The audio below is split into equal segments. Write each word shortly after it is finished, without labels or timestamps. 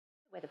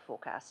Weather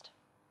forecast.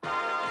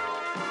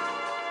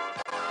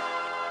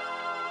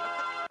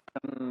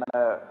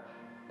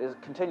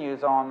 It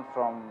continues on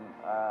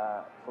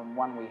from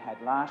one we had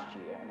last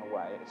year in a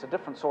way. It's a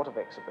different sort of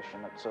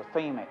exhibition. It's a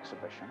theme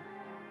exhibition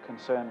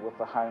concerned with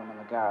the home and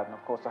the garden.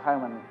 Of course, the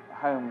home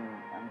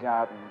and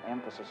garden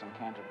emphasis in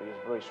Canterbury is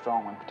very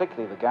strong, and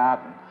particularly the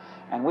garden.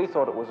 And we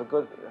thought it was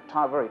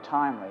very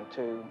timely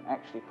to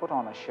actually put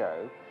on a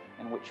show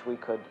in which we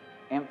could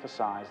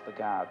emphasise the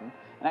garden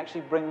and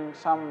actually bring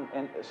some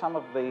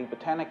of the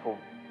botanical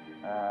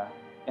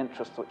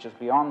interest, which is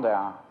beyond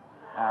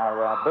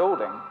our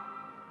building,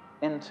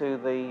 into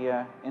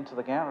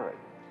the gallery.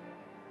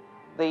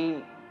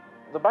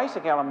 The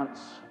basic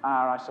elements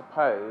are, I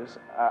suppose,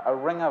 a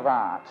ring of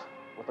art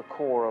with a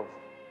core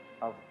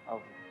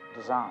of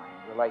design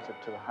related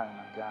to the home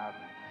and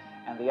garden.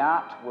 And the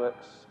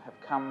artworks have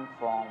come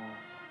from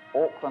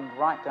Auckland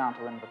right down to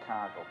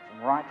McDougall,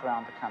 from right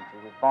around the country.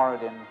 We've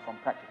borrowed in from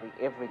practically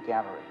every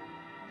gallery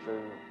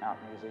throughout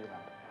New Zealand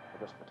for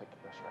this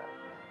particular show.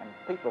 And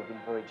people have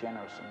been very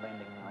generous in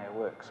lending their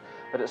works.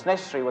 But it's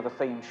necessary with a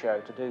theme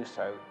show to do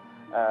so,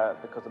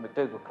 because the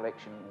McDougall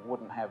collection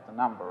wouldn't have the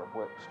number of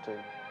works to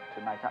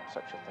make up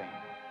such a theme.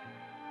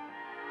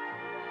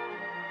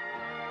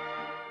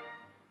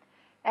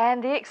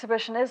 And the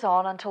exhibition is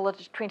on until the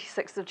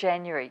 26th of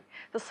January.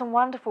 There's some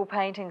wonderful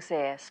paintings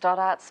there.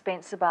 Stoddart,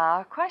 Spencer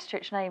Bar,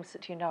 Christchurch names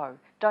that you know.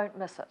 Don't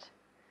miss it.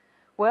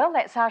 Well,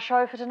 that's our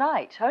show for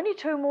tonight. Only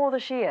 2 more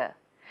this year.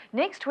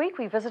 Next week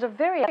we visit a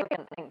very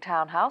elegant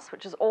townhouse,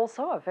 which is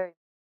also a very